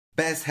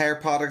Best hair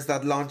products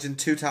that launched in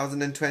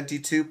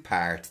 2022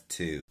 Part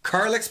 2.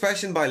 Curl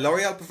Expression by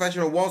L'Oreal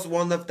Professional was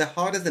one of the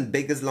hottest and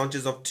biggest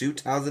launches of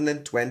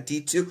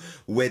 2022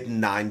 with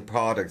 9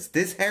 products.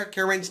 This hair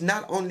care range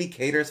not only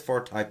caters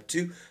for type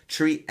 2,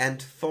 3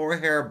 and 4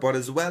 hair, but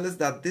as well as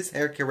that this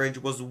hair care range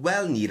was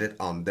well needed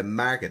on the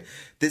market.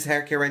 This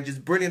hair care range is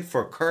brilliant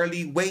for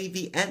curly,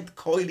 wavy and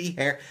coily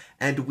hair,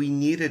 and we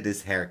needed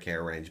this hair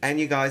care range. And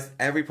you guys,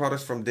 every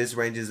product from this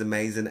range is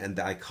amazing and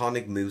the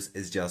iconic mousse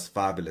is just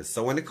fabulous.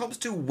 So when it comes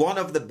to one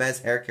of the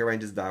best hair care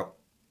ranges that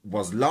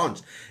was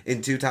launched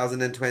in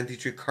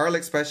 2023, Curl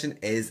Expression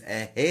is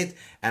a hit,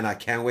 and I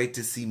can't wait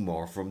to see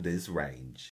more from this range.